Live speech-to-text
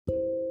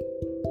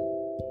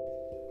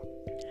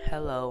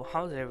Hello,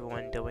 how's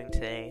everyone doing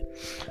today?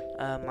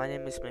 My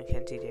name is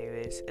Mackenzie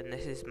Davis, and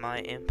this is my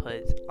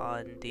input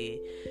on the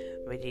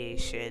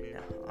radiation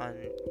on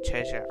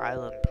Treasure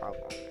Island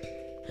problem.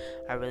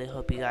 I really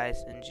hope you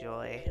guys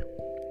enjoy,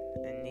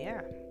 and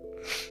yeah.